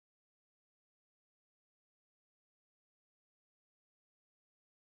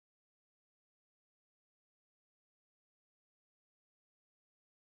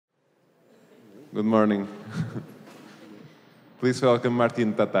Good morning. Please welcome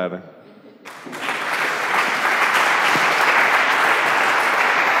Martino Tattara.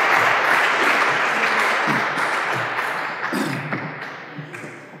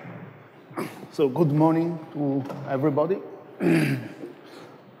 So good morning to everybody. I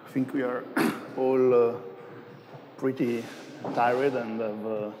think we are all pretty tired and have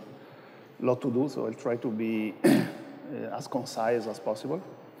a lot to do, so I'll try to be as concise as possible.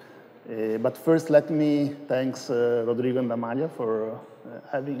 But first, let me thank Rodrigo and Amalia for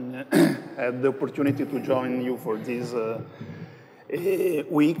having had the opportunity to join you for this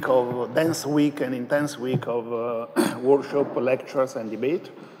week of dense week and intense week of workshop, lectures, and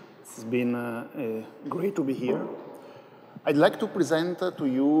debate. It's been great to be here. I'd like to present to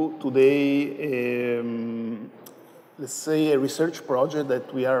you today, let's say, a research project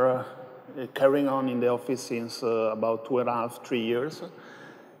that we are carrying on in the office since about 2.5, 3 years.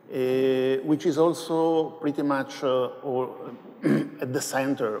 Which is also pretty much at the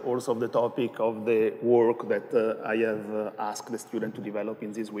center also of the topic of the work that I have asked the student to develop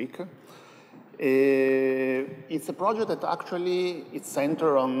in this week. It's a project that actually it's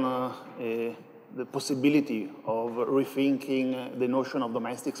centered on the possibility of rethinking the notion of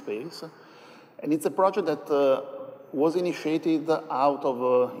domestic space. And it's a project that was initiated out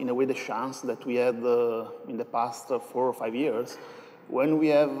of, in a way, the chance that we had in the past 4 or 5 years when we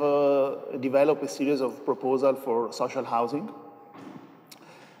have developed a series of proposals for social housing.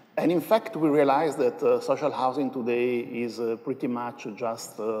 And in fact, we realized that social housing today is pretty much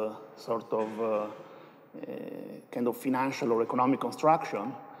just sort of kind of financial or economic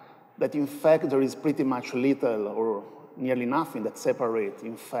construction, that in fact there is pretty much little or nearly nothing that separates,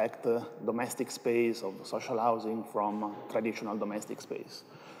 in fact, domestic space of social housing from traditional domestic space.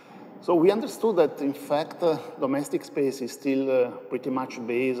 So we understood that, in fact, domestic space is still pretty much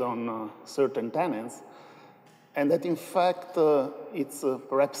based on certain tenants, and that, in fact, it's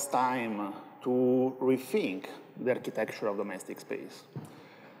perhaps time to rethink the architecture of domestic space.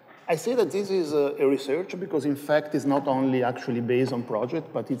 I say that this is a research because, in fact, it's not only actually based on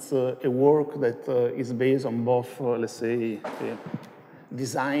project, but it's a work that is based on both, let's say,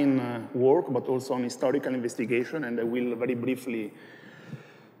 design work, but also on historical investigation, and I will very briefly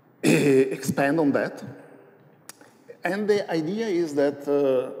expand on that. And the idea is that,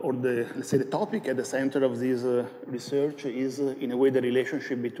 or let's say the topic at the center of this research is, in a way, the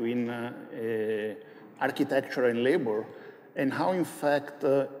relationship between architecture and labor, and how, in fact,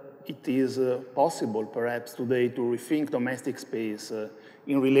 it is possible, perhaps, today to rethink domestic space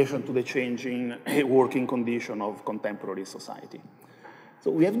in relation to the changing working condition of contemporary society. So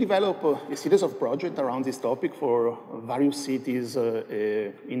we have developed a series of projects around this topic for various cities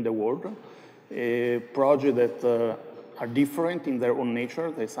in the world. Projects that are different in their own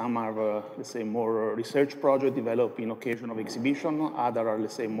nature. Some are, let's say, more research projects developed in occasion of exhibition. Others are,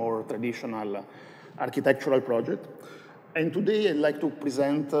 let's say, more traditional architectural projects. And today I'd like to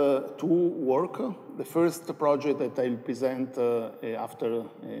present 2 works. The first project that I'll present after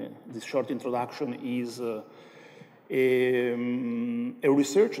this short introduction is a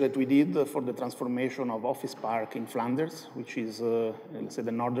research that we did for the transformation of Office Park in Flanders, which is, let's say,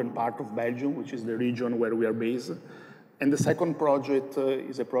 the northern part of Belgium, which is the region where we are based. And the second project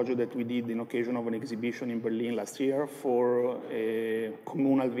is a project that we did in occasion of an exhibition in Berlin last year for a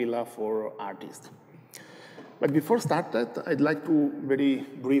communal villa for artists. But before starting, I'd like to very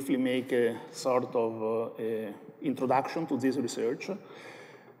briefly make a sort of introduction to this research.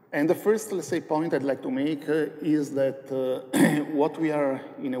 And the first, let's say, point I'd like to make is that what we are,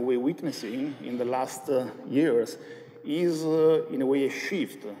 in a way, witnessing in the last years is, in a way, a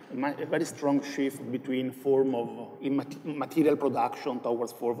shift, a very strong shift between form of material production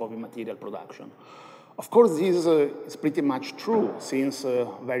towards form of immaterial production. Of course, this is pretty much true since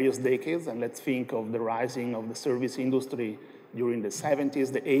various decades, and let's think of the rising of the service industry during the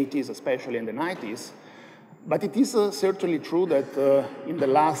 70s, the 80s, especially in the 90s. But it is certainly true that in the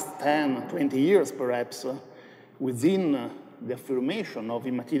last 10, 20 years, perhaps, within the affirmation of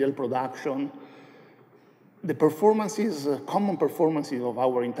immaterial production, the performances, common performances of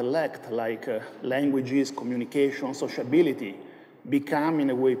our intellect, like languages, communication, sociability, become,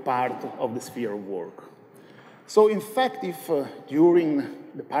 in a way, part of the sphere of work. So, in fact, if during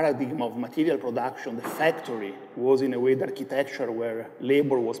the paradigm of material production, the factory was, in a way, the architecture where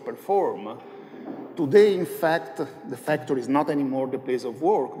labor was performed, today, in fact, the factory is not anymore the place of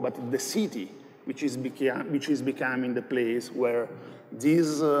work, but the city, which is becoming the place where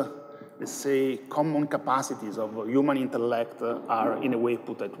these, let's say, common capacities of human intellect are, in a way,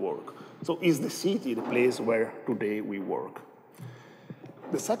 put at work. So is the city the place where today we work?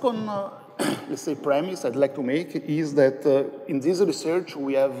 The second let's say, premise I'd like to make is that in this research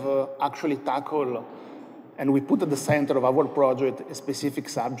we have actually tackled and we put at the center of our project a specific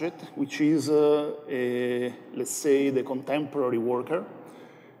subject, which is, let's say, the contemporary worker,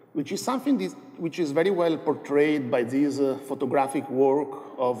 which is something which is very well portrayed by this photographic work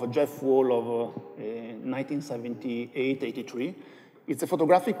of Jeff Wall of 1978-83. It's a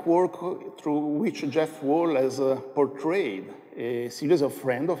photographic work through which Jeff Wall has portrayed a series of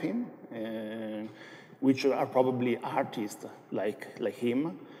friends of him, which are probably artists like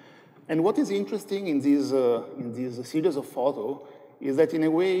him. And what is interesting in this series of photos is that in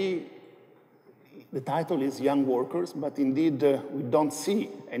a way, the title is Young Workers, but indeed we don't see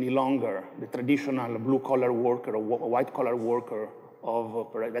any longer the traditional blue-collar worker or white-collar worker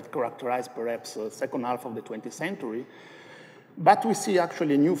that characterized perhaps the second half of the 20th century. But we see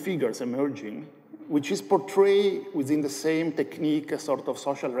actually new figures emerging, which is portrayed within the same technique, a sort of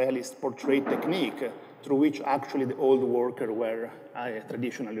social realist portrait technique, through which actually the old workers were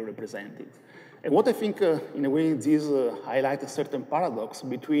traditionally represented. And what I think, in a way, this highlights a certain paradox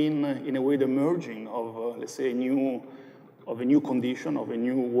between, in a way, the merging of, let's say, a new condition, of a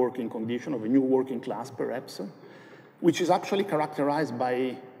new working condition, of a new working class, perhaps, which is actually characterized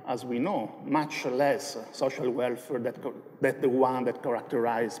by, as we know, much less social welfare than the one that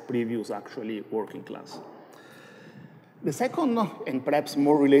characterized previous, actually, working class. The second, and perhaps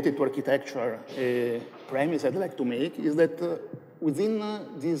more related to architecture, premise I'd like to make is that within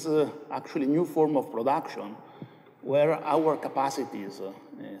this actually new form of production, where our capacities,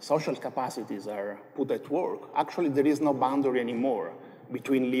 social capacities are put at work, actually there is no boundary anymore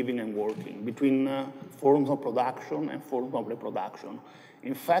between living and working, between forms of production and forms of reproduction.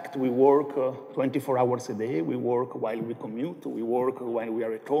 In fact, we work 24 hours a day. We work while we commute. We work while we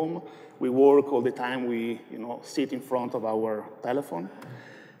are at home. We work all the time we sit in front of our telephone.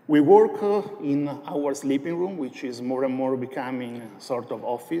 We work in our sleeping room, which is more and more becoming sort of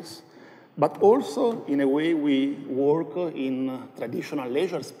office. But also, in a way, we work in traditional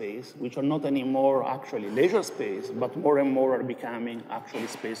leisure space, which are not anymore actually leisure space, but more and more are becoming actually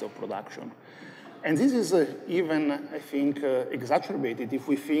space of production. And this is even, I think, exacerbated if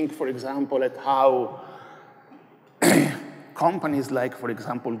we think, for example, at how companies like, for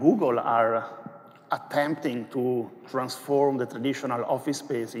example, Google are attempting to transform the traditional office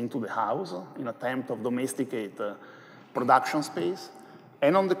space into the house in attempt of domesticate production space.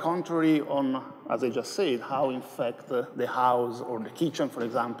 And on the contrary, as I just said, how in fact the house or the kitchen, for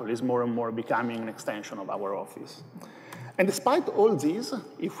example, is more and more becoming an extension of our office. And despite all this,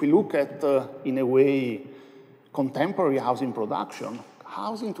 if we look at, in a way, contemporary housing production,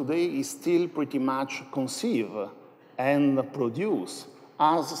 housing today is still pretty much conceived and produced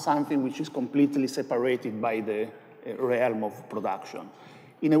as something which is completely separated by the realm of production.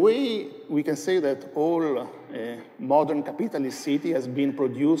 In a way, we can say that all modern capitalist city has been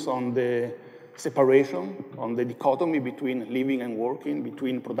produced on the separation, on the dichotomy between living and working,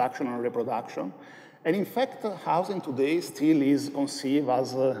 between production and reproduction. And in fact, housing today still is conceived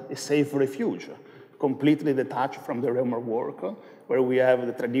as a safe refuge, completely detached from the realm of work, where we have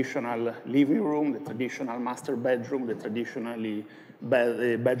the traditional living room, the traditional master bedroom, the traditionally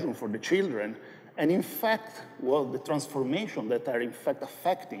bedroom for the children. And in fact, well, the transformation that are in fact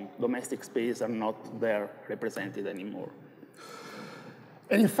affecting domestic space are not there represented anymore.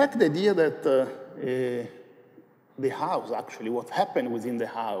 And in fact, the idea that the house, actually, what happened within the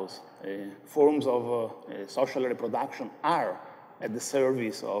house, forms of social reproduction are at the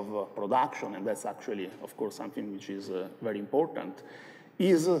service of production, and that's actually, of course, something which is very important,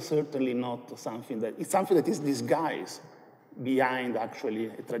 is certainly not something that, it's something that is disguised behind actually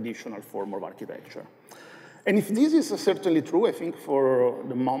a traditional form of architecture. And if this is certainly true, I think for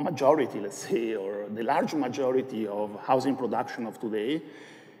the majority, let's say, or the large majority of housing production of today,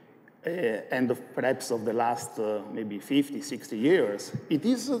 and perhaps of the last maybe 50, 60 years, it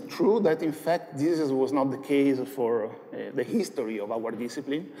is true that in fact this was not the case for the history of our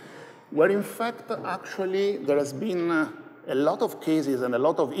discipline, where in fact actually there has been a lot of cases and a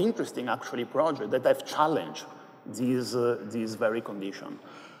lot of interesting actually projects that have challenged this very condition.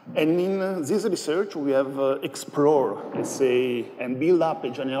 And in this research, we have explored, let's say, and built up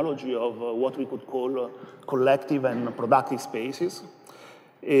a genealogy of what we could call collective and productive spaces,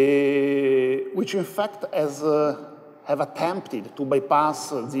 which in fact have attempted to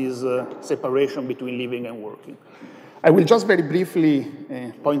bypass this separation between living and working. I will just very briefly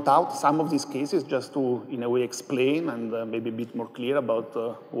point out some of these cases just to, in a way, explain and maybe a bit more clear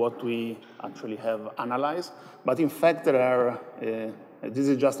about what we actually have analyzed. But in fact, there are, this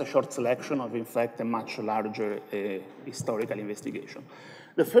is just a short selection of, in fact, a much larger historical investigation.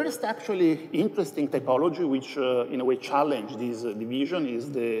 The first actually interesting typology which in a way challenged this division is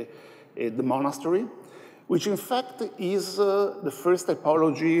the monastery, which in fact is the first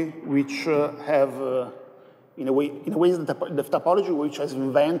typology which in a way the typology which has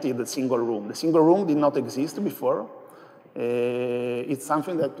invented the single room. The single room did not exist before. It's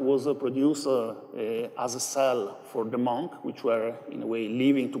something that was produced as a cell for the monk, which were in a way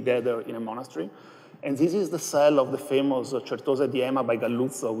living together in a monastery. And this is the cell of the famous Certosa di Ema by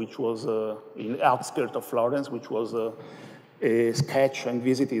Galluzzo, which was in the outskirts of Florence, which was sketched and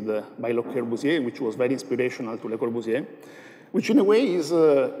visited by Le Corbusier, which was very inspirational to Le Corbusier, which in a way is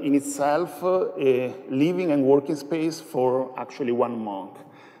in itself a living and working space for actually one monk.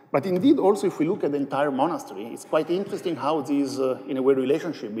 But indeed, also, if we look at the entire monastery, it's quite interesting how this, in a way,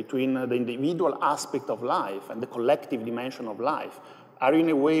 relationship between the individual aspect of life and the collective dimension of life are in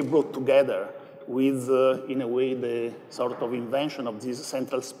a way brought together with, in a way, the sort of invention of this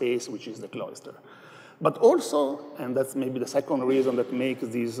central space, which is the cloister. But also, and that's maybe the second reason that makes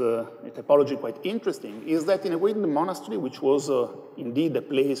this typology quite interesting, is that in a way the monastery, which was indeed a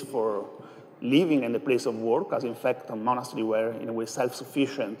place for living and a place of work, as in fact a monastery were in a way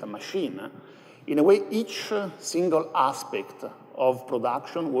self-sufficient machine, in a way each single aspect of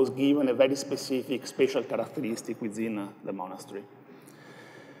production was given a very specific spatial characteristic within the monastery.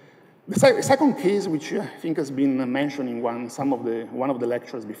 The second case, which I think has been mentioned in one of the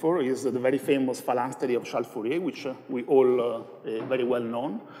lectures before, is the very famous phalanstery of Charles Fourier, which we all very well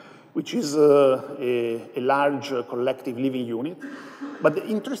know, which is a large collective living unit. But the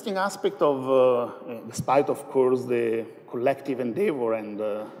interesting aspect of, despite of course the collective endeavor and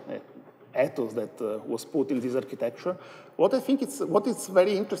ethos that was put in this architecture, what is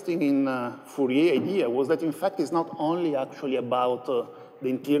very interesting in Fourier's idea was that in fact it's not only actually about the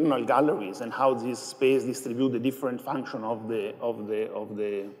internal galleries and how this space distribute the different function of this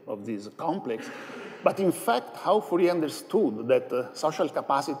complex, but in fact how Fourier understood that social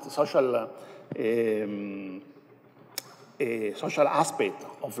capacity, social aspect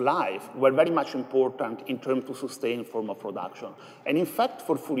of life were very much important in terms to sustain form of production. And in fact,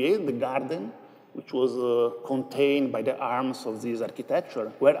 for Fourier, the garden, which was contained by the arms of this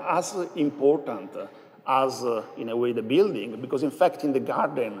architecture, were as important as, in a way, the building, because in fact, in the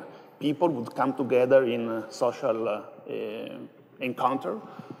garden, people would come together in social encounter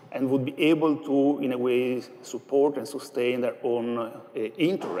and would be able to, in a way, support and sustain their own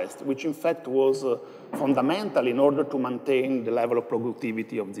interest, which in fact was fundamental in order to maintain the level of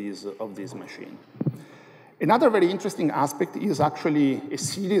productivity of this machine. Another very interesting aspect is actually a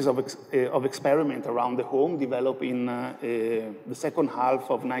series of experiments around the home developed in the second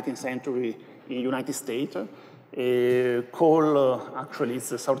half of 19th century in the United States, actually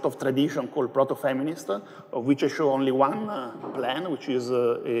it's a sort of tradition called proto-feminist, of which I show only one plan, which is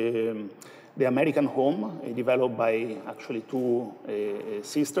the American home, developed by actually two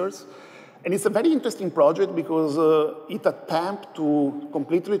sisters. And it's a very interesting project because it attempts to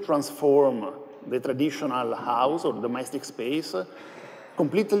completely transform the traditional house or domestic space,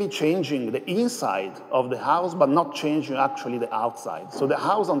 completely changing the inside of the house, but not changing actually the outside. So the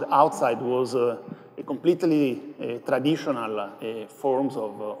house on the outside was a completely traditional forms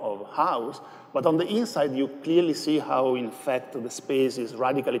of house, but on the inside you clearly see how in fact the space is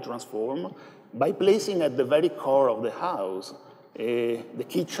radically transformed by placing at the very core of the house the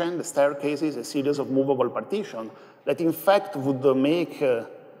kitchen, the staircases, a series of movable partitions that in fact would make the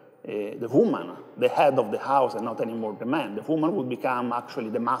woman the head of the house and not anymore the man. The woman would become actually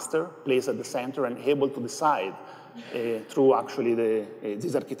the master, placed at the center and able to decide through actually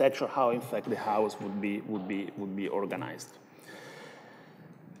this architecture how in fact the house would be organized.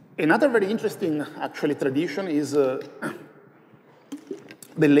 Another very interesting actually tradition is the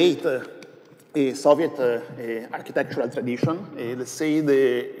late Soviet architectural tradition. Let's say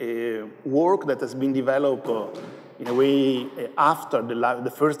the work that has been developed in a way after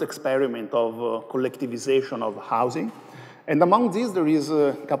the first experiment of collectivization of housing. And among these, there is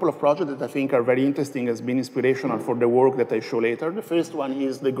a couple of projects that I think are very interesting, has been inspirational for the work that I show later. The first one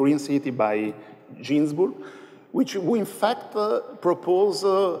is the Green City by Ginsburg, which we in fact propose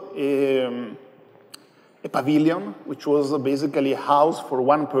a pavilion, which was basically a house for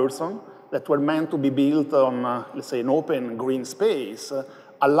one person that were meant to be built on, let's say, an open green space,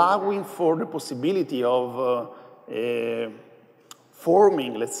 allowing for the possibility of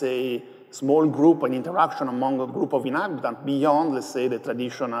forming, let's say, small group and interaction among a group of inhabitants beyond, let's say, the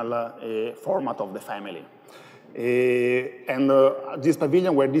traditional format of the family. These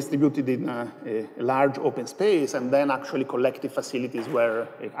pavilions were distributed in a large open space, and then actually collective facilities were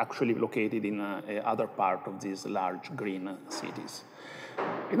actually located in other part of these large green cities.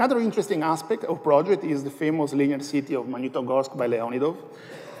 Another interesting aspect of project is the famous linear city of Magnitogorsk by Leonidov,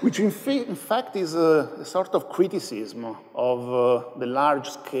 which in fact is a sort of criticism of the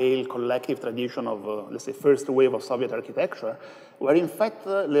large-scale collective tradition of, let's say, first wave of Soviet architecture, where in fact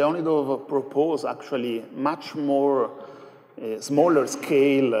Leonidov proposed actually much more smaller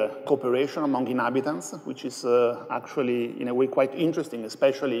scale cooperation among inhabitants, which is actually in a way quite interesting,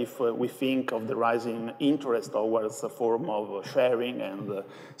 especially if we think of the rising interest towards a form of sharing and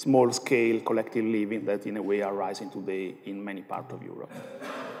small scale collective living that in a way are rising today in many parts of Europe.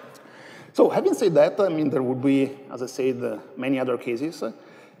 So having said that, I mean, there would be, as I said, many other cases.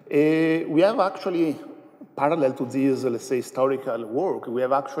 We have actually, parallel to this, let's say, historical work, we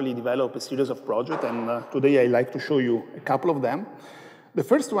have actually developed a series of projects, and today I'd like to show you a couple of them. The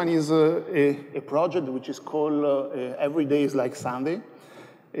first one is a project which is called Every Day is Like Sunday.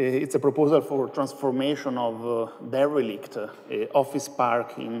 It's a proposal for transformation of derelict office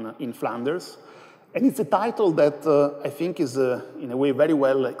park in Flanders. And it's a title that I think is, in a way, very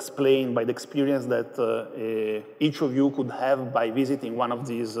well explained by the experience that each of you could have by visiting one of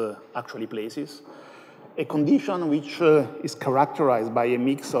these actually places. A condition which is characterized by a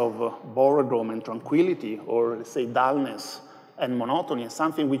mix of boredom and tranquility, or let's say dullness and monotony, and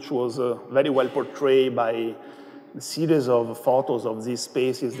something which was very well portrayed by the series of photos of these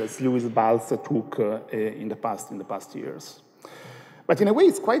spaces that Louis Balz took in the past years. But in a way,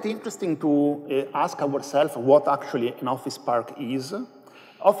 it's quite interesting to ask ourselves what actually an office park is.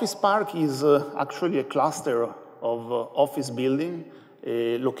 Office park is actually a cluster of office building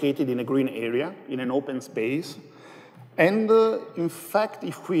located in a green area, in an open space. And in fact,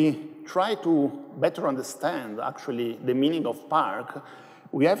 if we try to better understand actually the meaning of park,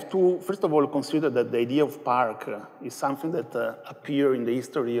 we have to, first of all, consider that the idea of park is something that appeared in the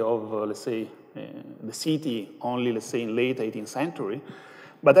history of, let's say, the city only, let's say, in late 18th century,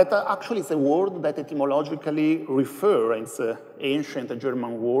 but that actually is a word that etymologically refers, it's ancient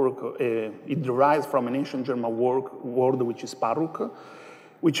German word, it derives from an ancient German word which is paruk,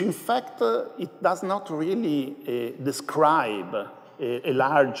 which in fact, it does not really describe a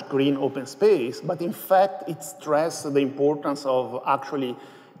large green open space, but in fact, it stresses the importance of actually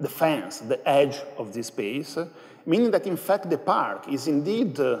the fence, the edge of this space, meaning that in fact the park is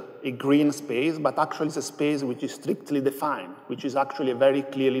indeed a green space, but actually it's a space which is strictly defined, which is actually a very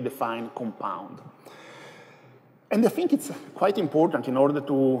clearly defined compound. And I think it's quite important in order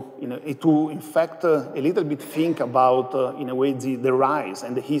to, in fact, a little bit think about, in a way, the rise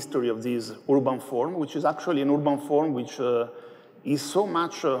and the history of this urban form, which is actually an urban form which is so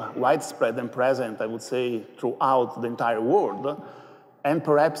much widespread and present, I would say, throughout the entire world, and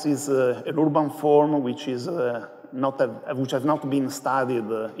perhaps is an urban form which is which has not been studied,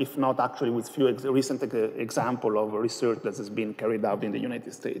 if not actually with few recent example of research that has been carried out in the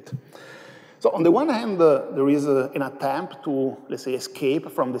United States. So on the one hand, there is an attempt to, let's say, escape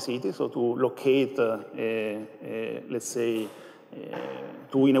from the city, so to locate, let's say,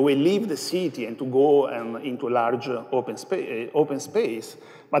 to in a way leave the city and to go into a large open space.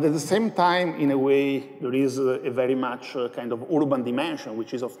 But at the same time, in a way, there is a very much kind of urban dimension,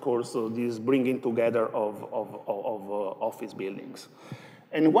 which is, of course, this bringing together of office buildings.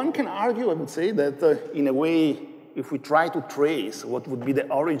 And one can argue, I would say, that in a way, if we try to trace what would be the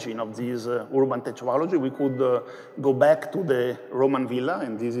origin of this urban technology, we could go back to the Roman villa,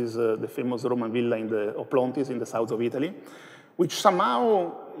 and this is the famous Roman villa in the Oplontis in the south of Italy, which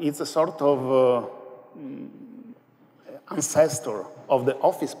somehow is a sort of ancestor of the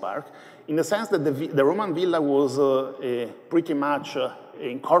office park, in the sense that the Roman villa was pretty much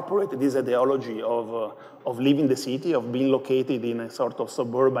incorporated this ideology of leaving the city, of being located in a sort of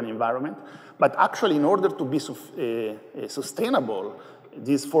suburban environment. But actually, in order to be sustainable,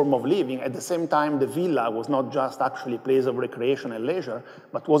 this form of living, at the same time, the villa was not just actually a place of recreation and leisure,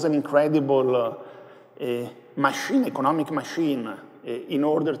 but was an incredible machine, economic machine, in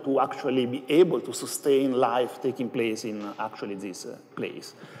order to actually be able to sustain life taking place in actually this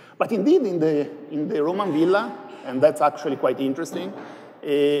place. But indeed, in the Roman villa, and that's actually quite interesting,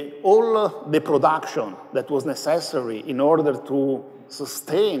 all the production that was necessary in order to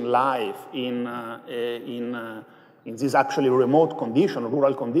sustain life in this actually remote condition,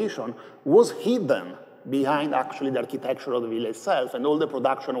 rural condition, was hidden behind actually the architecture of the villa itself, and all the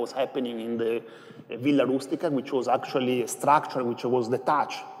production was happening in the Villa Rustica, which was actually a structure which was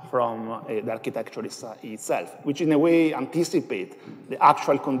detached from the architecture itself, which in a way anticipate the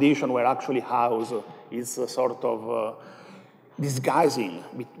actual condition where actually house is sort of disguising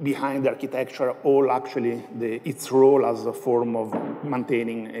behind the architecture all actually its role as a form of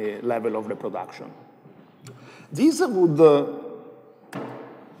maintaining a level of reproduction. This would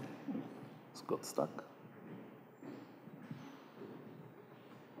got stuck.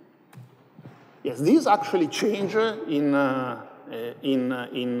 Yes, these actually change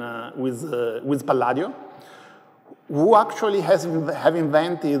with Palladio, who actually have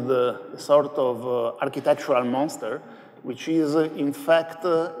invented a sort of architectural monster, which is in fact,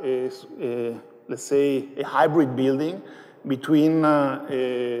 let's say, a hybrid building between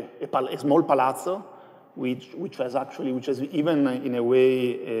a small palazzo, which has even in a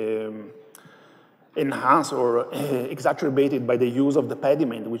way enhanced or exacerbated by the use of the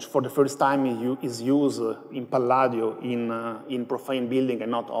pediment, which for the first time is used in Palladio in profane building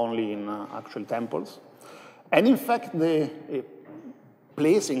and not only in actual temples. And in fact, the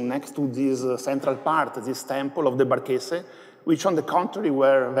placing next to this central part, this temple of the Barchese, which on the contrary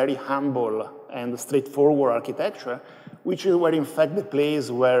were very humble and straightforward architecture, which were in fact the place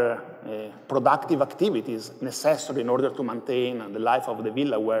where productive activities necessary in order to maintain the life of the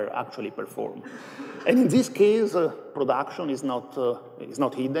villa were actually performed. And in this case, production is not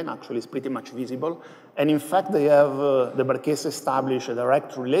hidden, actually it's pretty much visible. And in fact, they have, the Barchese established a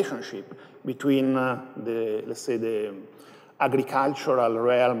direct relationship between let's say, the agricultural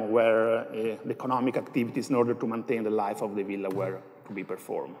realm where the economic activities in order to maintain the life of the villa were to be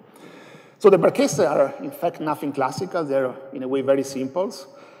performed. So the Barchese are, in fact, nothing classical. They're, in a way, very simple.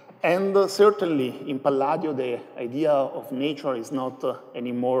 And certainly, in Palladio, the idea of nature is not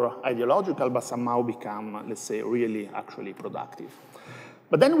anymore ideological, but somehow become, let's say, really actually productive.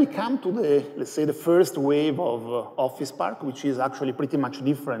 But then we come to the, let's say, the first wave of office park, which is actually pretty much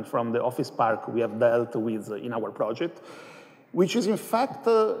different from the office park we have dealt with in our project, which is, in fact,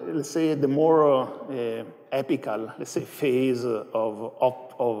 let's say, the more epical, let's say, phase of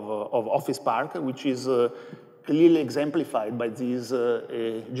office park, which is clearly exemplified by this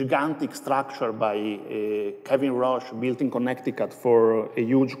gigantic structure by Kevin Roche built in Connecticut for a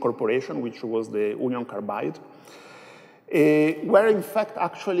huge corporation, which was the Union Carbide, where in fact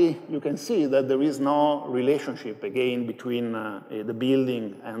actually you can see that there is no relationship again between the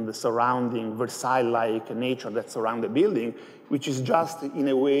building and the surrounding Versailles-like nature that surrounds the building, which is just in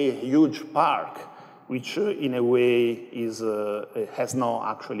a way a huge park, which in a way is, has no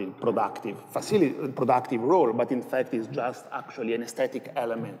actually productive role, but in fact is just actually an aesthetic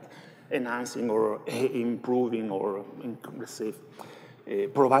element enhancing or improving or, let's say,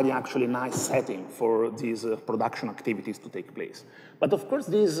 providing actually a nice setting for these production activities to take place. But of course,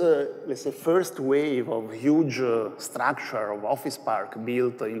 this, let's say, first wave of huge structure of office park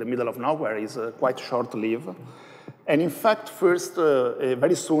built in the middle of nowhere is quite short-lived. And in fact, first,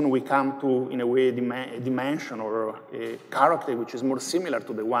 very soon we come to, in a way, a dimension or a character which is more similar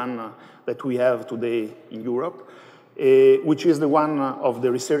to the one that we have today in Europe, which is the one of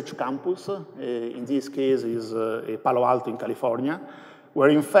the research campus. In this case is Palo Alto in California, where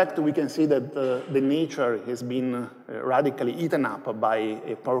in fact we can see that the nature has been radically eaten up by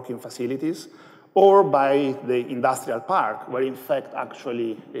parking facilities, or by the industrial park, where in fact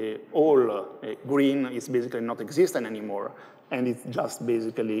actually all green is basically not existent anymore, and it's just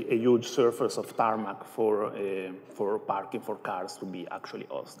basically a huge surface of tarmac for parking for cars to be actually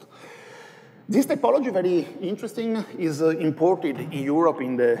housed. This typology, very interesting, is imported in Europe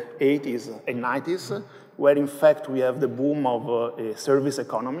in the 80s and 90s, where in fact we have the boom of a service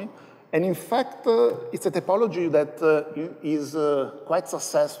economy. And in fact, it's a typology that is quite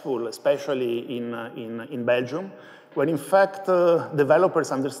successful, especially in Belgium, where in fact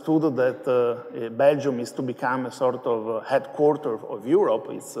developers understood that Belgium is to become a sort of headquarters of Europe.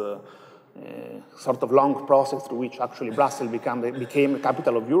 It's a sort of long process through which actually Brussels became the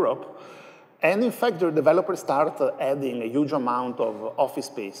capital of Europe. And in fact, the developers start adding a huge amount of office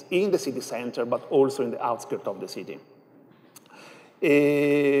space in the city center, but also in the outskirts of the city.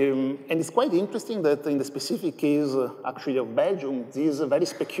 And it's quite interesting that in the specific case, actually, of Belgium, this very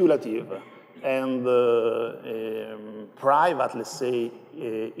speculative and private, let's say,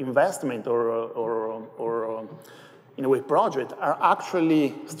 investment or in a way, project are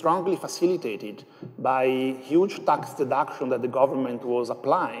actually strongly facilitated by huge tax deduction that the government was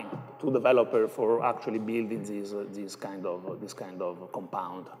applying to developers for actually building this kind of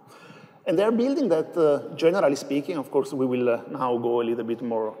compound. And they're building that, generally speaking, of course, we will now go a little bit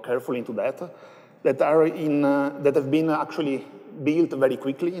more carefully into that, that have been actually built very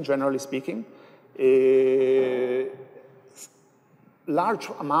quickly, generally speaking. A large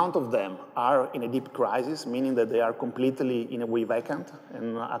amount of them are in a deep crisis, meaning that they are completely, in a way, vacant,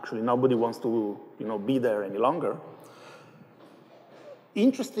 and actually nobody wants to, be there any longer.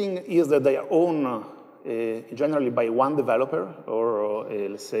 Interesting is that they are owned generally by one developer or,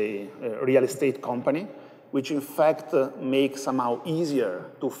 let's say, a real estate company, which in fact makes somehow easier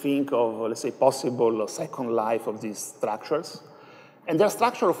to think of, let's say, possible second life of these structures. And there are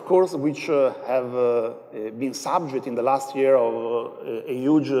structures, of course, which have been subject in the last year of a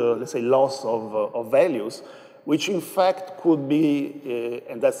huge, let's say, loss of values, which in fact could be,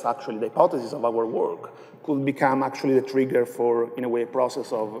 and that's actually the hypothesis of our work, could become actually the trigger for, in a way, a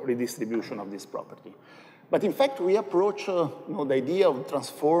process of redistribution of this property. But in fact, we approach the idea of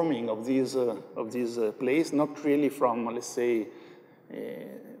transforming of this place not really from, let's say,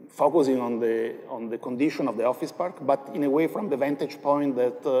 focusing on the condition of the office park, but in a way from the vantage point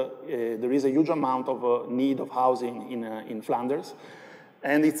that there is a huge amount of need of housing in Flanders.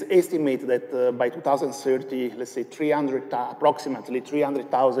 And it's estimated that by 2030, let's say approximately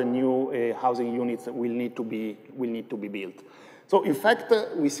 300,000 new housing units will need to be built. So in fact,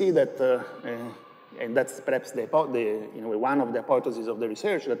 we see that, and that's perhaps in a way, one of the hypotheses of the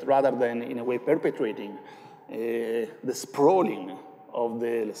research, that rather than in a way perpetuating the sprawling of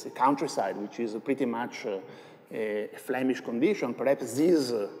the, let's say, countryside, which is pretty much a Flemish condition, perhaps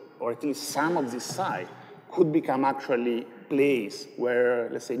these, or at least some of this site, could become actually place where,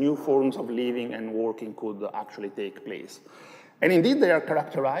 let's say, new forms of living and working could actually take place. And indeed, they are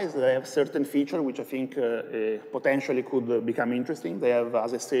characterized. They have certain features which I think potentially could become interesting. They have,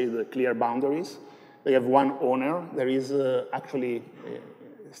 as I said, clear boundaries. They have one owner. There is actually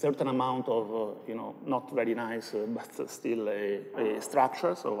a certain amount of, not very nice, but still a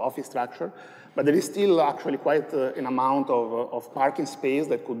structure, so office structure. But there is still actually quite an amount of parking space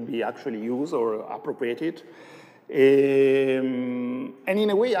that could be actually used or appropriated. And in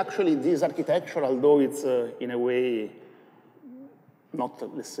a way, actually, this architecture, although it's in a way not,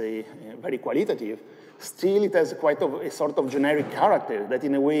 let's say, very qualitative, still it has quite a sort of generic character that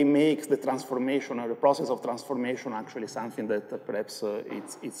in a way makes the transformation or the process of transformation actually something that perhaps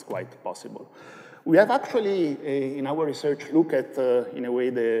it's quite possible. We have actually, in our research, looked at, in a way,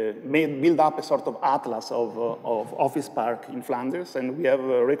 build up a sort of atlas of office park in Flanders, and we have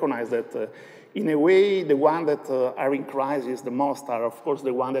recognized that, in a way, the one that are in crisis the most are, of course,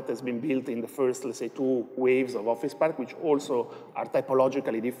 the one that has been built in the first, let's say, 2 waves of office park, which also are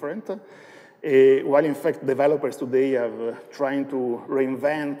typologically different. While in fact developers today are trying to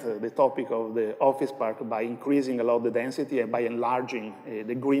reinvent the topic of the office park by increasing a lot the density and by enlarging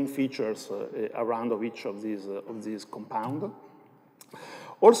the green features around of each of these compounds.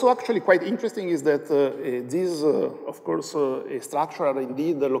 Also actually quite interesting is that these, of course, structures are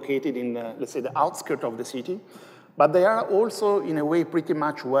indeed located in, let's say, the outskirts of the city, but they are also, in a way, pretty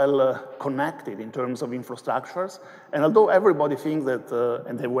much well connected in terms of infrastructures. And although everybody thinks that,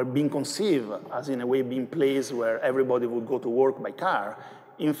 and they were being conceived as, in a way, being places where everybody would go to work by car,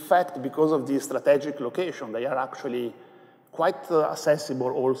 in fact, because of this strategic location, they are actually quite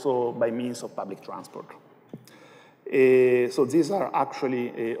accessible also by means of public transport. So these are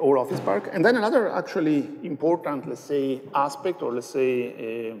actually all office park. And then another actually important, let's say, aspect, or let's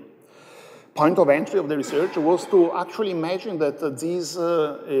say, point of entry of the research was to actually imagine that these,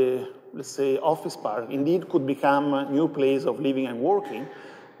 let's say, office park indeed could become a new place of living and working,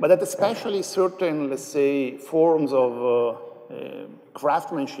 but that especially certain, let's say, forms of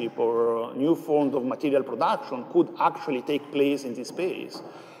craftsmanship or new forms of material production could actually take place in this space.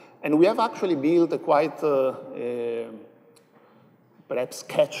 And we have actually built a quite, perhaps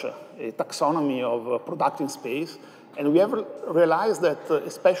sketch, a taxonomy of productive space. And we have realized that,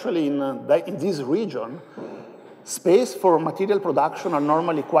 especially in this region, space for material production are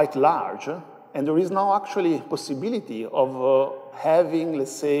normally quite large, and there is no actually possibility of having,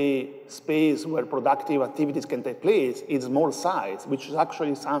 let's say, space where productive activities can take place in small size, which is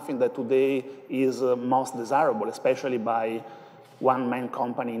actually something that today is most desirable, especially by one-man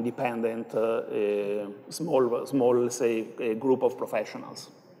company, independent, small, let's say, a group of professionals.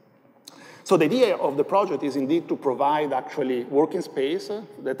 So the idea of the project is indeed to provide actually working space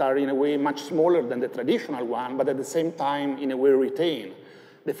that are in a way much smaller than the traditional one, but at the same time in a way retain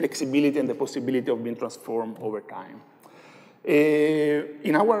the flexibility and the possibility of being transformed over time.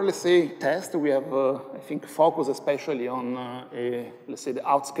 In our, let's say, test, we have, I think, focused especially on, let's say, the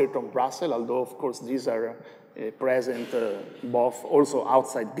outskirts of Brussels, although, of course, these are present both also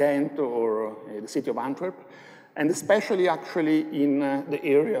outside Ghent or the city of Antwerp, and especially actually in the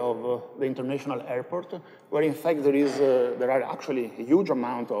area of the international airport, where in fact there are actually a huge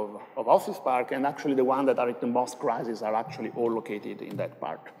amount of office park, and actually the ones that are in the most crisis are actually all located in that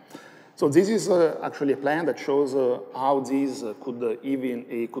part. So this is actually a plan that shows how these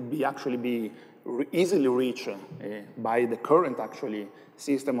could be actually easily reached by the current actually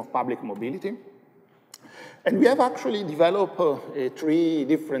system of public mobility. And we have actually developed three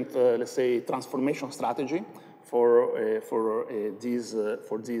different, let's say, transformation strategy for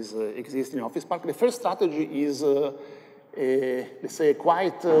these existing office park. The first strategy is, let's say,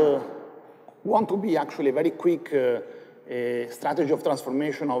 quite, want to be actually a very quick strategy of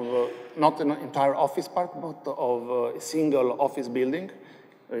transformation of not an entire office park, but of a single office building,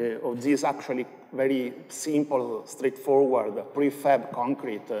 of this actually very simple, straightforward, prefab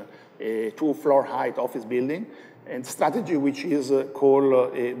concrete, 2-floor height office building, and strategy which is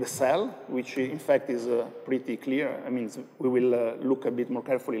called the cell, which in fact is pretty clear. I mean, we will look a bit more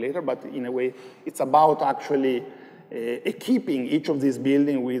carefully later, but in a way, it's about actually keeping each of these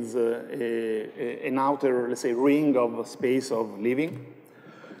buildings with an outer, let's say, ring of space of living.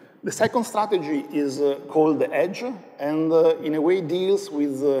 The second strategy is called the edge, and in a way deals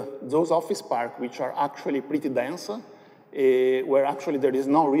with those office parks which are actually pretty dense, where actually there is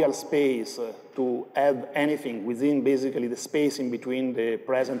no real space to add anything within basically the space in between the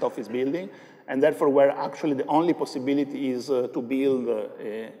present office building, and therefore where actually the only possibility is to build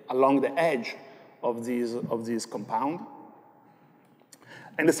along the edge of this compound.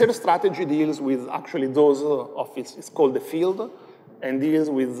 And the third strategy deals with actually those office, it's called the field, and deals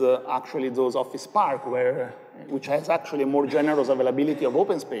with actually those office park which has actually a more generous availability of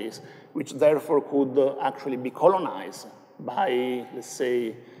open space, which therefore could actually be colonized by, let's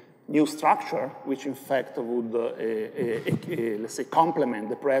say, new structure, which in fact would, let's say, complement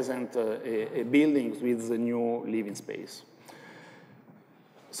the present buildings with the new living space.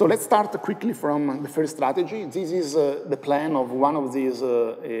 So let's start quickly from the first strategy. This is the plan of one of these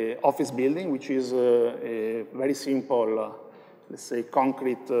office buildings, which is a very simple, let's say,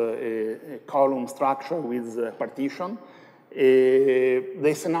 concrete column structure with partition.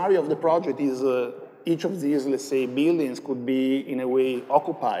 The scenario of the project is each of these, let's say, buildings could be in a way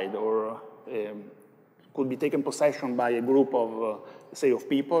occupied or could be taken possession by a group of, let's say, of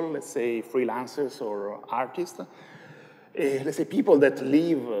people, let's say freelancers or artists. Let's say people that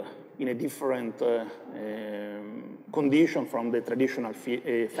live in a different condition from the traditional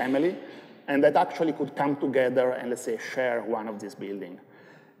family, and that actually could come together and, let's say, share one of these buildings.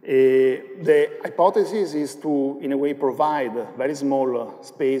 The hypothesis is to, in a way, provide very small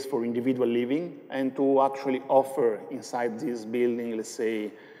space for individual living and to actually offer inside this building, let's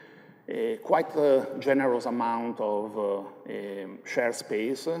say, quite a generous amount of shared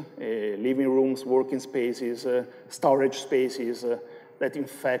space, living rooms, working spaces, storage spaces, that in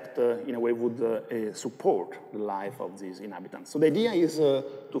fact, in a way, would support the life of these inhabitants. So the idea is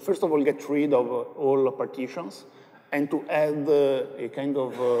to, first of all, get rid of all partitions and to add a kind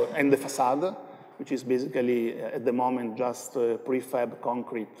of, and the facade, which is basically, at the moment, just prefab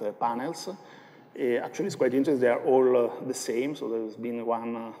concrete panels. Actually, it's quite interesting. They are all the same. So there's been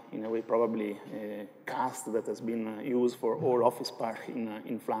one, in a way, probably cast that has been used for all office park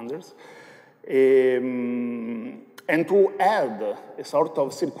in Flanders. And to add a sort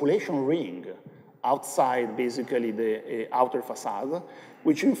of circulation ring outside, basically, the outer facade,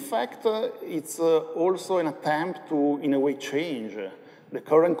 which, in fact, it's also an attempt to, in a way, change the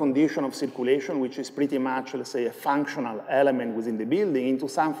current condition of circulation, which is pretty much, let's say, a functional element within the building, into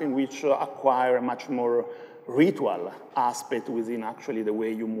something which acquire a much more ritual aspect within actually the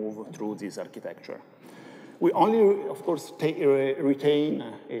way you move through this architecture. We only, of course, retain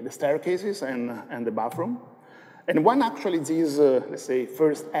the staircases and the bathroom. And when actually this, let's say,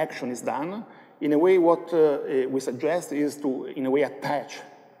 first action is done, in a way what we suggest is to, in a way, attach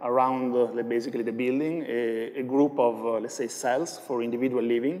around basically the building a group of, let's say, cells for individual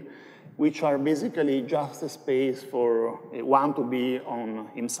living, which are basically just a space for one to be on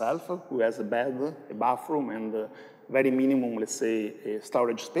himself, who has a bed, a bathroom, and very minimum, let's say,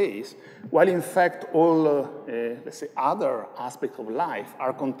 storage space, while in fact all, let's say, other aspects of life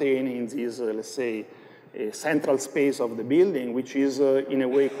are contained in this, let's say, central space of the building, which is in a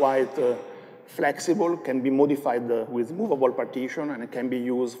way quite flexible, can be modified with movable partition, and it can be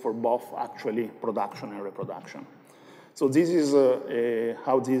used for both actually production and reproduction. So this is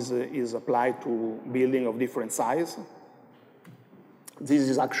how this is applied to building of different size. This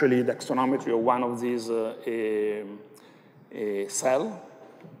is actually the axonometry of one of these cell.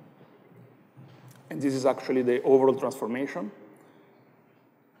 And this is actually the overall transformation.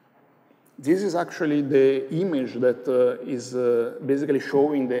 This is actually the image that is basically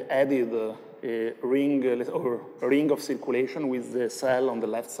showing the added ring of circulation with the cell on the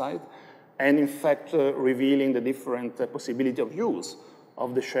left side, and in fact revealing the different possibility of use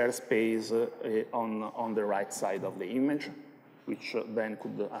of the shared space on the right side of the image, which then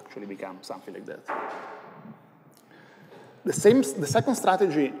could actually become something like that. The second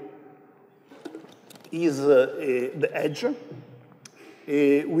strategy is the edge,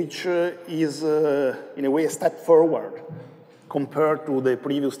 which is, in a way, a step forward compared to the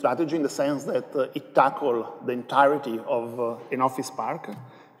previous strategy in the sense that it tackled the entirety of an office park.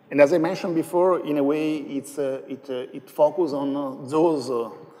 And as I mentioned before, in a way, it focuses on those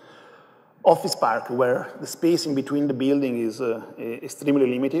office park where the space in between the building is extremely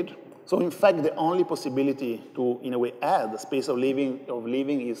limited. So in fact, the only possibility to, in a way, add space of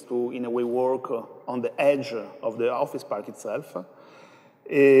living is to, in a way, work on the edge of the office park itself.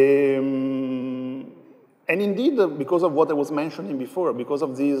 And indeed, because of what I was mentioning before, because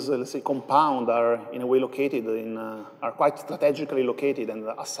of these, let's say, compound are in a way located are quite strategically located and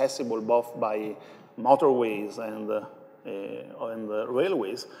accessible both by motorways and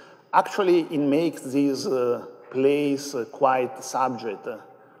railways, actually it makes this place quite subject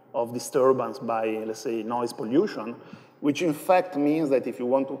of disturbance by, let's say, noise pollution, which in fact means that if you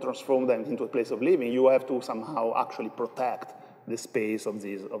want to transform them into a place of living, you have to somehow actually protect the space of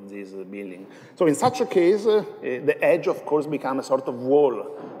this building. So in such a case, the edge, of course, becomes a sort of wall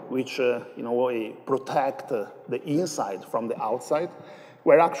which, in a way, protect the inside from the outside,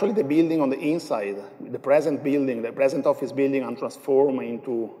 where actually the building on the inside, the present building, the present office building, are transformed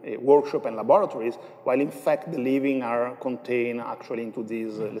into a workshop and laboratories, while in fact the living are contained actually into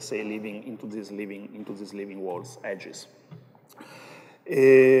these, let's say, into these living walls, edges.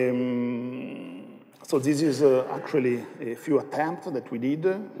 So this is actually a few attempts that we did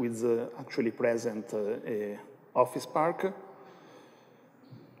with the actually present office park.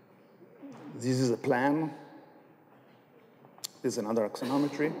 This is a plan. This is another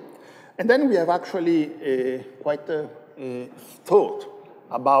axonometry. And then we have actually quite a thought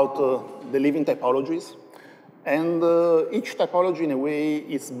about the living typologies. And each typology, in a way,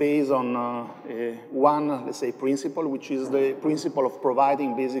 is based on one, let's say, principle, which is the principle of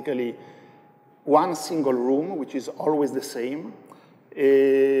providing basically one single room, which is always the same,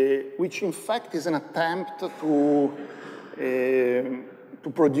 which in fact is an attempt to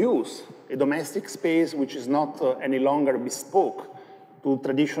produce a domestic space which is not any longer bespoke to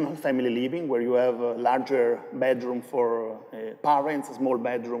traditional family living, where you have a larger bedroom for parents, a small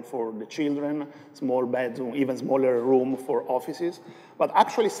bedroom for the children, small bedroom, even smaller room for offices, but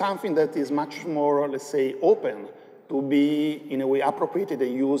actually something that is much more, let's say, open to be, in a way, appropriated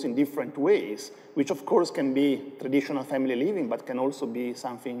and used in different ways, which of course can be traditional family living, but can also be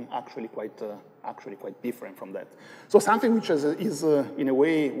something actually quite different from that. So something which is in a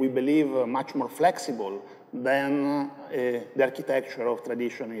way, we believe, much more flexible than the architecture of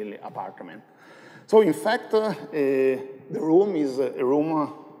traditional apartment. So in fact, the room is a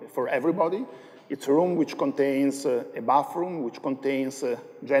room for everybody. It's a room which contains a bathroom, which contains a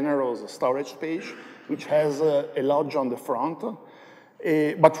generous storage space, which has a lodge on the front,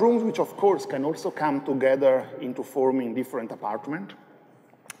 but rooms which, of course, can also come together into forming different apartments.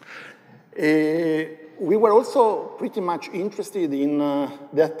 We were also pretty much interested in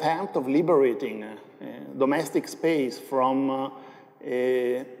the attempt of liberating domestic space from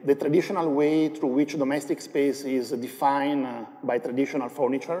the traditional way through which domestic space is defined by traditional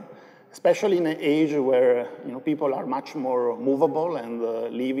furniture, especially in an age where people are much more movable and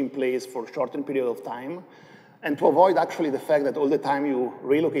live in place for a shortened period of time, and to avoid actually the fact that all the time you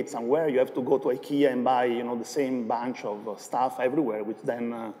relocate somewhere, you have to go to IKEA and buy the same bunch of stuff everywhere, which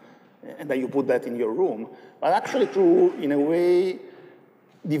then and then you put that in your room, but actually to, in a way,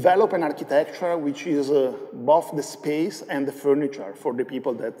 develop an architecture which is both the space and the furniture for the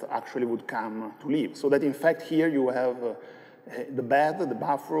people that actually would come to live. So that in fact here you have the bed, the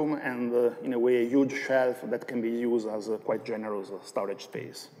bathroom, and in a way a huge shelf that can be used as a quite generous storage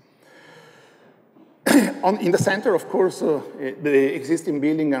space. In the center, of course, the existing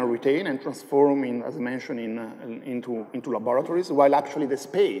building are retained and transformed, as I mentioned, into laboratories, while actually the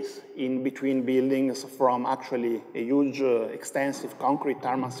space in between buildings from actually a huge, extensive concrete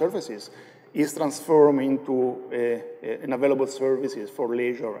tarmac surfaces is transformed into an available services for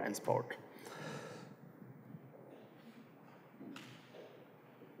leisure and sport.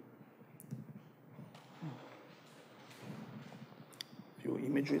 A few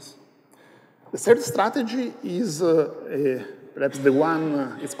images. The third strategy is perhaps the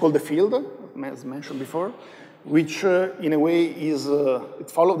one, it's called the field, as mentioned before, which in a way is, it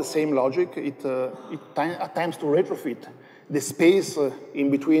follows the same logic. It attempts to retrofit the space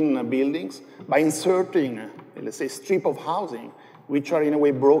in between buildings by inserting, let's say, strip of housing, which are in a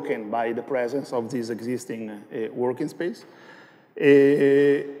way broken by the presence of this existing working space.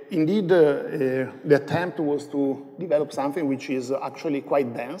 Indeed, the attempt was to develop something which is actually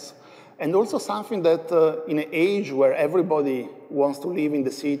quite dense, and also something that in an age where everybody wants to live in the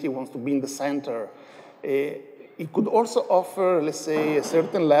city, wants to be in the center, it could also offer, let's say, a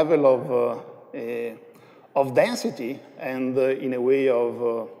certain level of density and in a way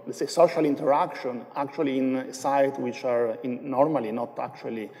of, let's say, social interaction, actually in a site which are normally not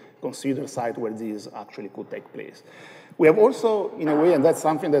actually considered site where these actually could take place. We have also, in a way, and that's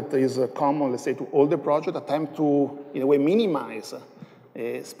something that is common, let's say, to all the projects, attempt to, in a way, minimize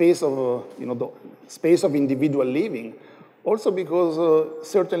space of, the space of individual living. Also because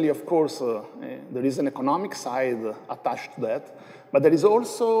certainly, of course, there is an economic side attached to that, but there is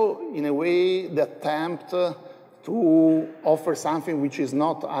also, in a way, the attempt to offer something which is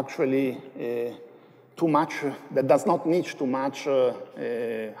not actually too much, that does not need too much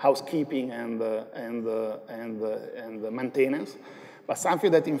housekeeping and maintenance, but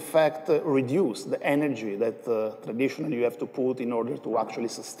something that in fact reduces the energy that traditionally you have to put in order to actually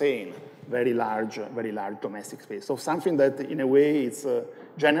sustain very large domestic space. So something that in a way is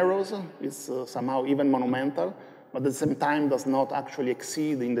generous, is somehow even monumental, but at the same time does not actually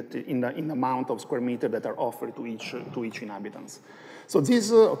exceed in the amount of square meter that are offered to each inhabitants. So these,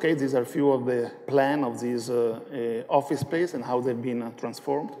 these are a few of the plan of this office space and how they've been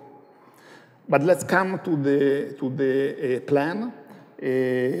transformed. But let's come to the plan.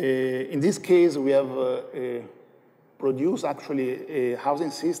 In this case, we have produced actually a housing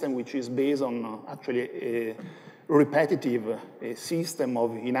system which is based on actually a repetitive system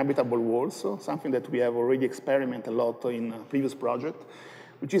of inhabitable walls, so something that we have already experimented a lot in previous project,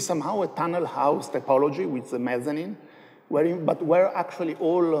 which is somehow a tunnel house typology with the mezzanine, where actually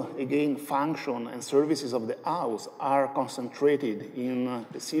all, again, function and services of the house are concentrated in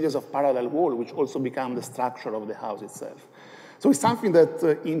a series of parallel walls, which also become the structure of the house itself. So it's something that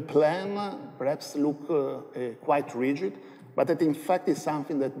in plan perhaps look quite rigid, but that in fact is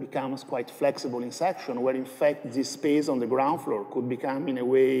something that becomes quite flexible in section, where in fact this space on the ground floor could become in a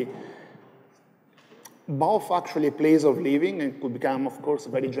way both actually a place of living, and could become, of course, a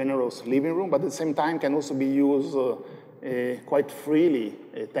very generous living room, but at the same time can also be used quite freely,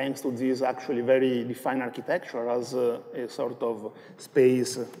 thanks to this actually very defined architecture as a sort of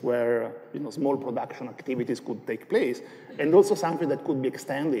space where small production activities could take place, and also something that could be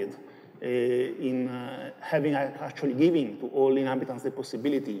extended in having actually giving to all inhabitants the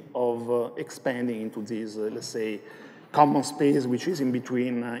possibility of expanding into this, let's say, common space which is in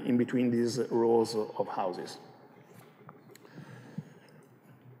between these rows of houses.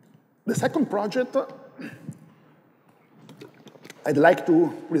 The second project I'd like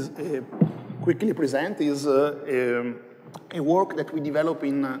to quickly present is a work that we developed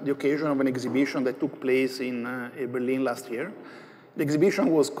in the occasion of an exhibition that took place in Berlin last year. The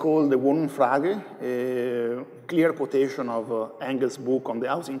exhibition was called the Wohnungsfrage, a clear quotation of Engel's book on the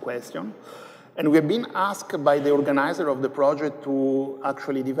housing question. And we have been asked by the organizer of the project to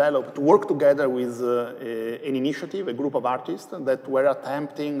actually develop, to work together with an initiative, a group of artists that were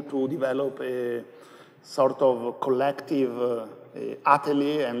attempting to develop a sort of collective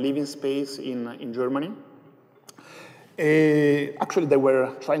atelier and living space in Germany. Actually, they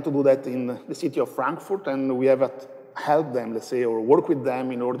were trying to do that in the city of Frankfurt, and we have helped them, let's say, or work with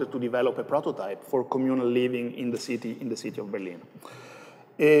them in order to develop a prototype for communal living in the city of Berlin.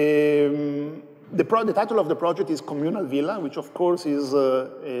 The title of the project is Communal Villa, which of course is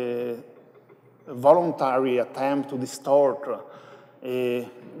a voluntary attempt to distort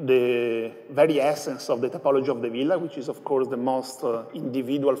the very essence of the typology of the villa, which is of course the most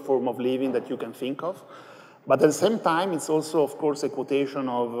individual form of living that you can think of. But at the same time, it's also of course a quotation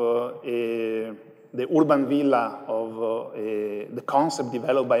of the urban villa of the concept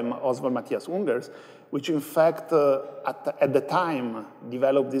developed by Oswald Matthias Ungers, which in fact at the time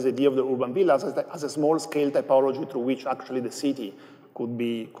developed this idea of the urban villa as a small-scale typology through which actually the city could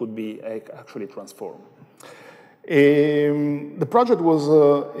be actually transformed. The project was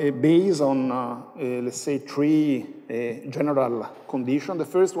based on, let's say, three general conditions. The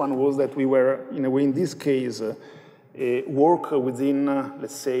first one was that we were, in a way, in this case, work within,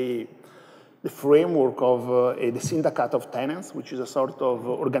 let's say, the framework of the Syndicate of Tenants, which is a sort of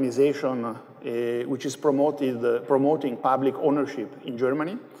organization which is promoting public ownership in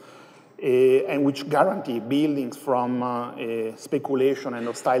Germany, and which guarantee buildings from speculation and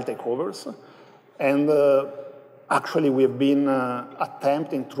hostile takeovers. And actually, we have been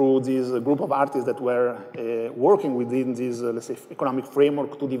attempting through this group of artists that were working within this, let's say, economic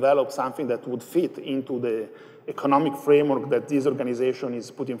framework to develop something that would fit into the economic framework that this organization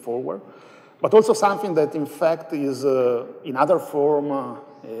is putting forward, but also something that, in fact, is in other form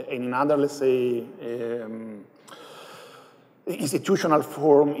and in other, let's say, institutional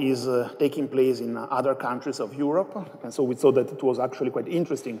form is taking place in other countries of Europe. And so we thought that it was actually quite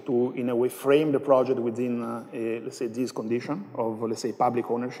interesting to, in a way, frame the project within, let's say, this condition of, let's say, public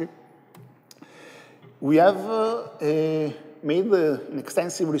ownership. We have made an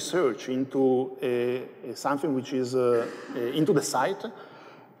extensive research into something which is into the site.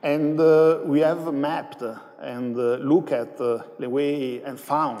 And we have mapped and looked at the way and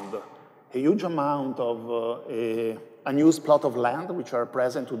found a huge amount of unused plot of land which are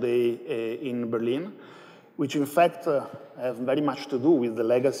present today in Berlin, which in fact have very much to do with the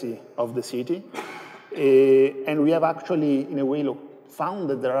legacy of the city. And we have actually, in a way, found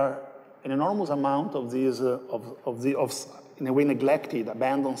that there are an enormous amount of these, in a way, neglected,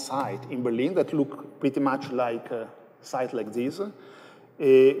 abandoned sites in Berlin that look pretty much like a site like this,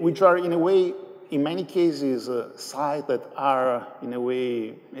 which are, in a way, in many cases, sites that are, in a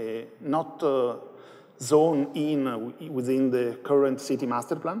way, not zoned in within the current city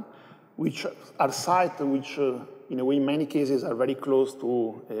master plan, which are sites which, in a way, in many cases, are very close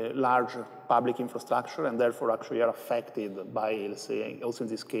to large public infrastructure and therefore actually are affected by, let's say, also in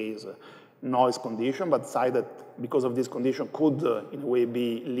this case, noise condition, but sites that, because of this condition, could, in a way,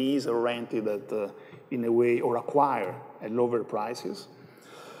 be leased or rented at, in a way, or acquired at lower prices.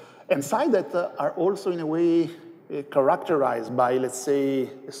 And sites that are also, in a way, characterized by, let's say,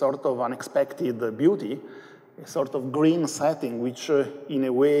 a sort of unexpected beauty, a sort of green setting, which, in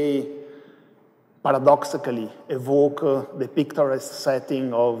a way, paradoxically evoke the picturesque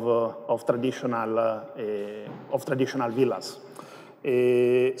setting of traditional villas.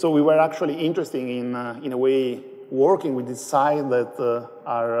 So we were actually interested in a way, working with these sites that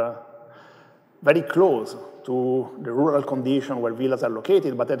are very close to the rural condition where villas are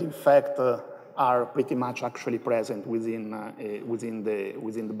located, but that in fact are pretty much actually present within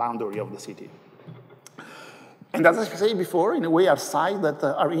the boundary of the city. And as I said before, in a way, are sites that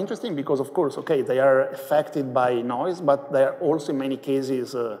are interesting because, of course, okay, they are affected by noise, but they are also in many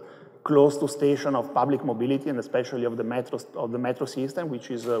cases close to station of public mobility and especially of the metro system, which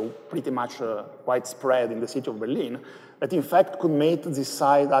is pretty much widespread in the city of Berlin, that in fact could make this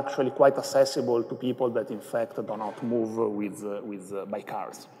site actually quite accessible to people that in fact do not move by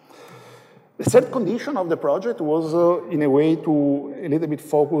cars. The third condition of the project was, in a way, to a little bit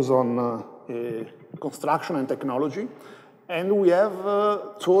focus on construction and technology. And we have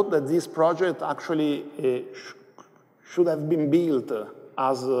thought that this project actually should have been built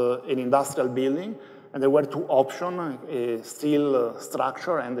as an industrial building. And there were two options, a steel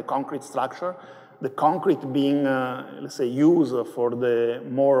structure and a concrete structure. The concrete being, let's say, used for the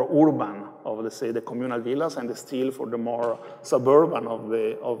more urban of, let's say, the communal villas, and the steel for the more suburban of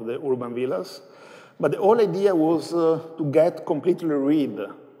the urban villas. But the whole idea was to get completely rid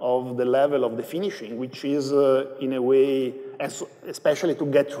of the level of the finishing, which is, in a way, especially to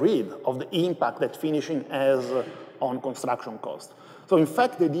get rid of the impact that finishing has on construction cost. So in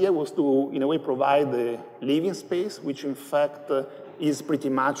fact, the idea was to, in a way, provide a living space, which in fact is pretty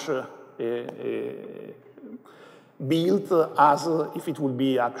much built as if it would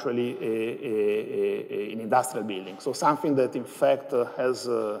be actually an industrial building. So something that in fact has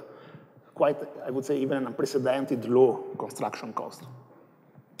quite, I would say, even an unprecedented low construction cost.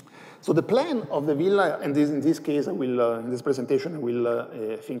 So the plan of the villa, and in this case, I will, in this presentation, I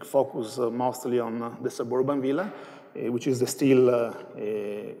will, I think, focus mostly on the suburban villa, which is the steel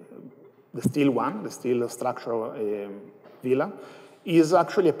structural villa, is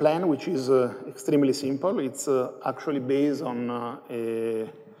actually a plan which is extremely simple. It's actually based on,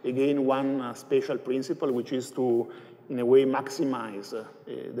 again, one special principle, which is to, in a way, maximize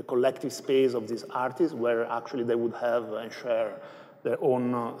the collective space of these artists, where actually they would have and share their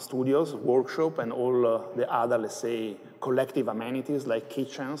own studios, workshop, and all the other, let's say, collective amenities like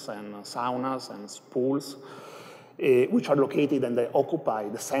kitchens and saunas and pools, which are located and they occupy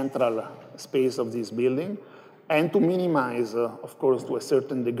the central space of this building, and to minimize, of course, to a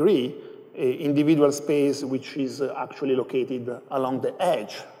certain degree, individual space which is actually located along the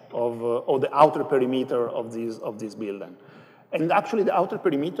edge of the outer perimeter of this building. And actually, the outer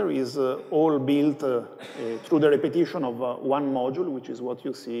perimeter is all built through the repetition of one module, which is what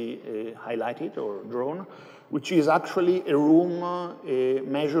you see highlighted or drawn, which is actually a room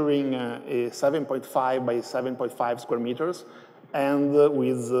measuring 7.5 by 7.5 square meters, and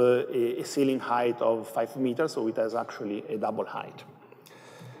with a ceiling height of 5 meters, so it has actually a double height.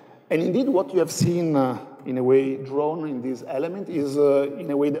 And indeed, what you have seen, in a way, drawn in this element is,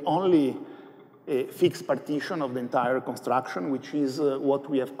 in a way, the only fixed partition of the entire construction, which is what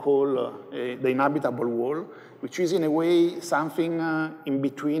we have called the inhabitable wall, which is in a way something in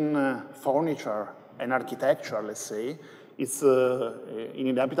between furniture and architecture, let's say, It's an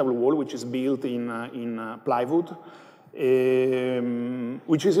inhabitable wall which is built in plywood,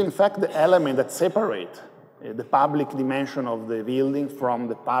 which is in fact the element that separates the public dimension of the building from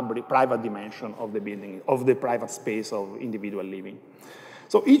the private dimension of the building, of the private space of individual living.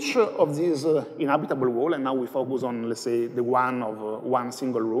 So each of these inhabitable wall, and now we focus on, let's say, the one of one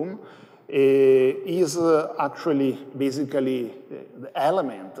single room, is actually basically the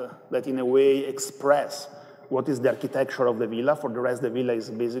element that in a way express what is the architecture of the villa. For the rest, the villa is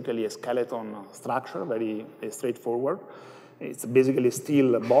basically a skeleton structure, very straightforward. It's basically a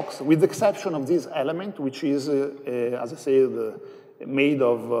steel box, with the exception of this element, which is, as I said, made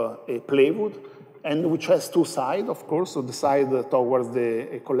of plywood, and which has two sides, of course, so the side towards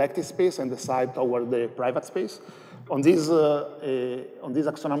the collective space and the side toward the private space. On this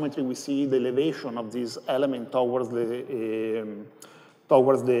axonometry, we see the elevation of this element towards the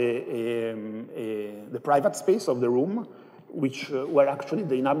private space of the room, where actually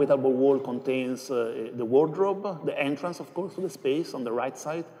the inhabitable wall contains the wardrobe, the entrance, of course, to the space on the right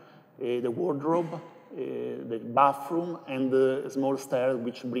side, the wardrobe, the bathroom, and the small stairs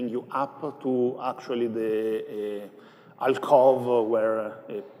which bring you up to actually the alcove where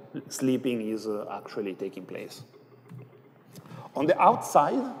sleeping is actually taking place. On the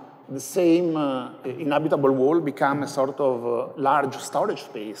outside, the same inhabitable wall becomes a sort of large storage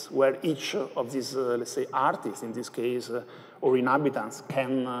space where each of these, let's say, artists, in this case, or inhabitants,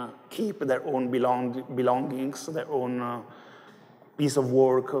 can keep their own belongings, their own piece of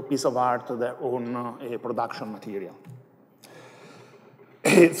work, piece of art, their own production material.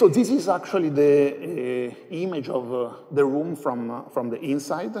 So this is actually the image of the room from the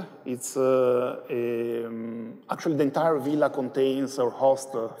inside. It's actually the entire villa contains or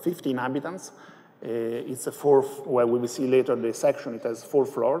hosts 50 inhabitants. It's a fourth, well, we will see later the section, it has 4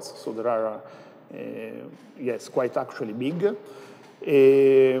 floors, so there are, yes, quite actually big.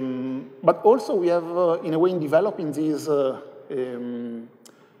 But also we have, in a way, in developing these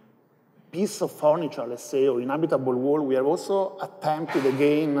piece of furniture, let's say, or inhabitable wall, we have also attempted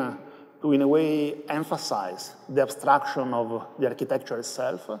again to, in a way, emphasize the abstraction of the architecture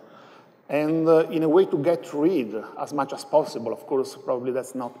itself, and in a way to get rid, as much as possible, of course, probably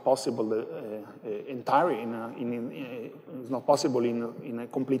that's not possible entirely, it's not possible in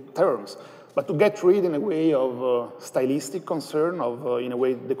complete terms, but to get rid, in a way, of stylistic concern, of, in a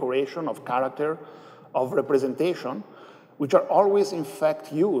way, decoration, of character, of representation, which are always, in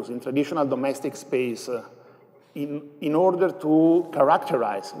fact, used in traditional domestic space in order to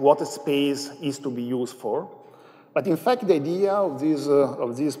characterize what a space is to be used for. But in fact, the idea of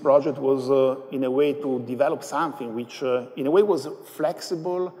this project was, in a way, to develop something which, in a way, was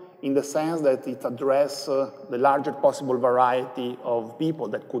flexible in the sense that it addressed the largest possible variety of people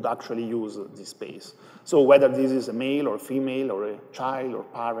that could actually use this space. So whether this is a male or female or a child or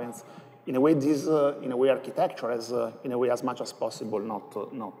parents, in a way, this, in a way, architecture has, in a way, as much as possible, not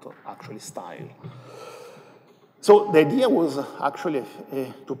actually style. So the idea was actually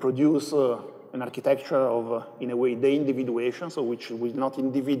to produce an architecture of, in a way, the individuation, so which will not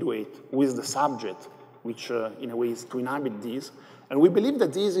individuate with the subject, which, in a way, is to inhabit this. And we believe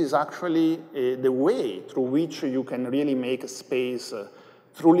that this is actually the way through which you can really make a space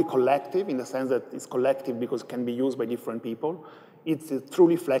truly collective, in the sense that it's collective because it can be used by different people. It's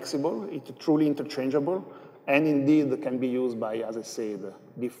truly flexible, it's truly interchangeable, and indeed can be used by, as I said,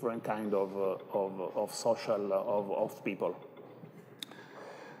 different kind of social, of people.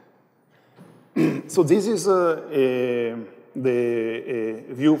 So this is the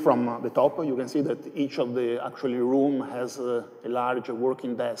view from the top. You can see that each of the actually room has a large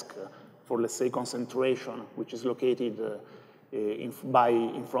working desk for, let's say, concentration, which is located in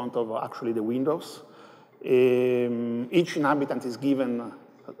front of actually the windows. Each inhabitant is given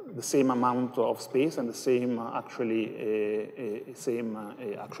the same amount of space and the same actually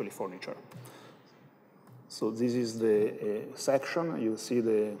furniture. So this is the section. You see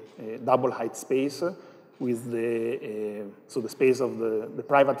the double height space with the so the space of the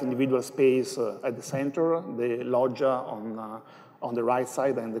private individual space at the center, the loggia on the right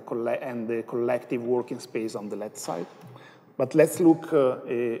side, and the collective working space on the left side. But let's look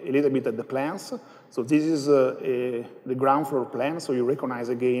a little bit at the plans. So this is the ground floor plan, so you recognize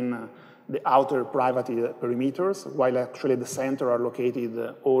again the outer private perimeters, while actually the center are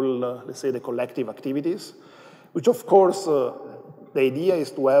located all, let's say, the collective activities, which of course, the idea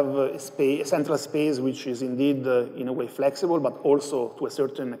is to have a central space which is indeed, in a way, flexible, but also to a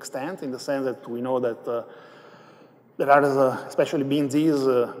certain extent, in the sense that we know that there are, especially being these,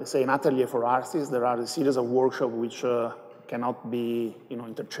 let's say, an atelier for artists, there are a series of workshops which cannot be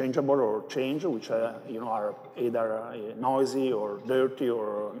interchangeable or changed, which are either noisy or dirty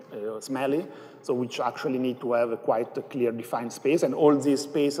or smelly, so which actually need to have a quite clear defined space, and all this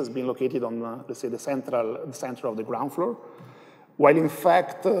space has been located on, let's say, the center of the ground floor, while in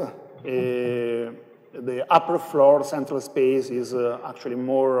fact the upper floor central space is actually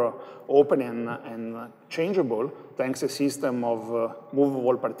more open and changeable, thanks to a system of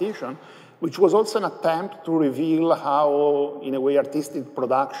movable partition, which was also an attempt to reveal how, in a way, artistic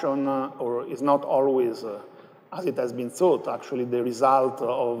production is not always, as it has been thought, actually the result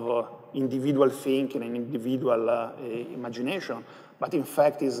of individual thinking and individual imagination, but in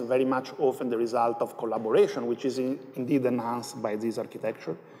fact is very much often the result of collaboration, which is indeed enhanced by this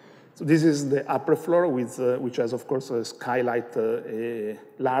architecture. So this is the upper floor, which has, of course, a skylight, a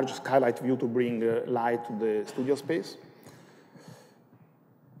large skylight view to bring light to the studio space.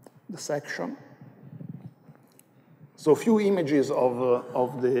 The section. So a few images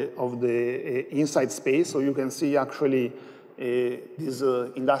of the inside space. So you can see actually this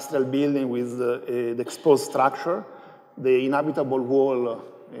industrial building with the exposed structure, the inhabitable wall,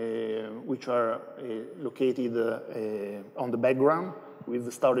 which are located on the background, with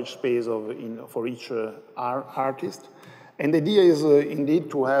the storage space for each artist. And the idea is indeed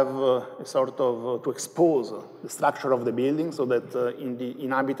to have a sort of, to expose the structure of the building so that the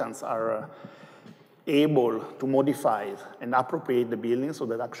inhabitants are able to modify it and appropriate the building so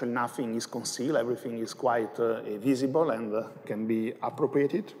that actually nothing is concealed, everything is quite visible and can be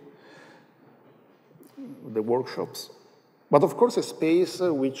appropriated. The workshops. But of course a space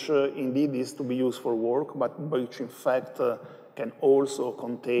which indeed is to be used for work, but which in fact can also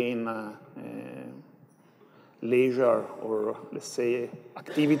contain leisure or, let's say,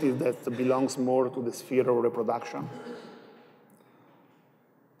 activities that belongs more to the sphere of reproduction.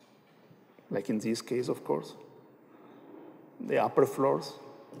 Like in this case, of course. The upper floors.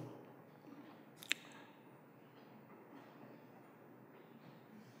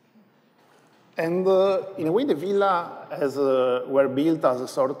 And in a way, the villa were built as a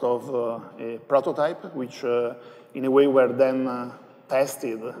sort of a prototype, which in a way were then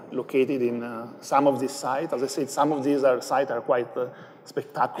tested, located in some of these sites. As I said, some of these sites are quite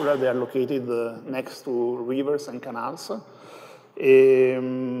spectacular. They are located next to rivers and canals.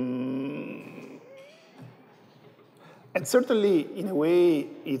 And certainly, in a way,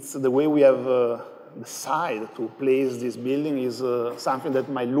 it's the way we have decided to place this building is something that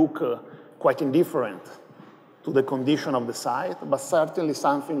might look quite indifferent to the condition of the site, but certainly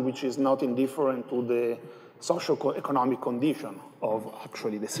something which is not indifferent to the socio-economic condition of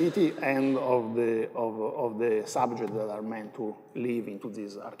actually the city and of the subjects that are meant to live into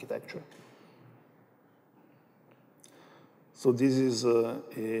this architecture. So this is a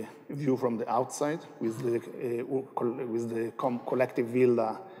view from the outside with the collective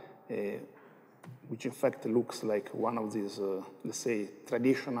villa, which in fact looks like one of these, let's say,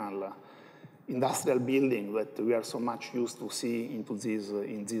 traditional industrial buildings that we are so much used to see into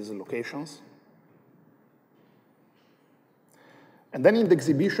in these locations. And then in the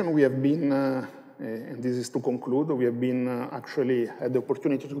exhibition, we have been, and this is to conclude, we have been actually had the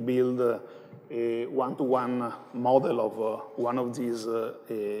opportunity to build a one-to-one model of one of these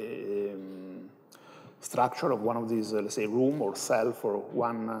structure of one of these, let's say, room or cell for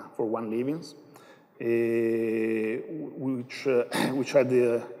one livings, which had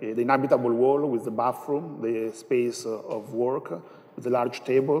the inhabitable wall with the bathroom, the space of work, with the large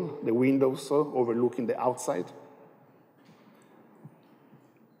table, the windows overlooking the outside.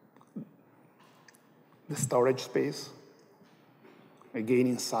 The storage space, again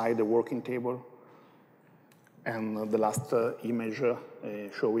inside the working table, and the last image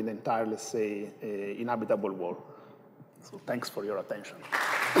showing the entire, let's say, inhabitable wall. So thanks for your attention.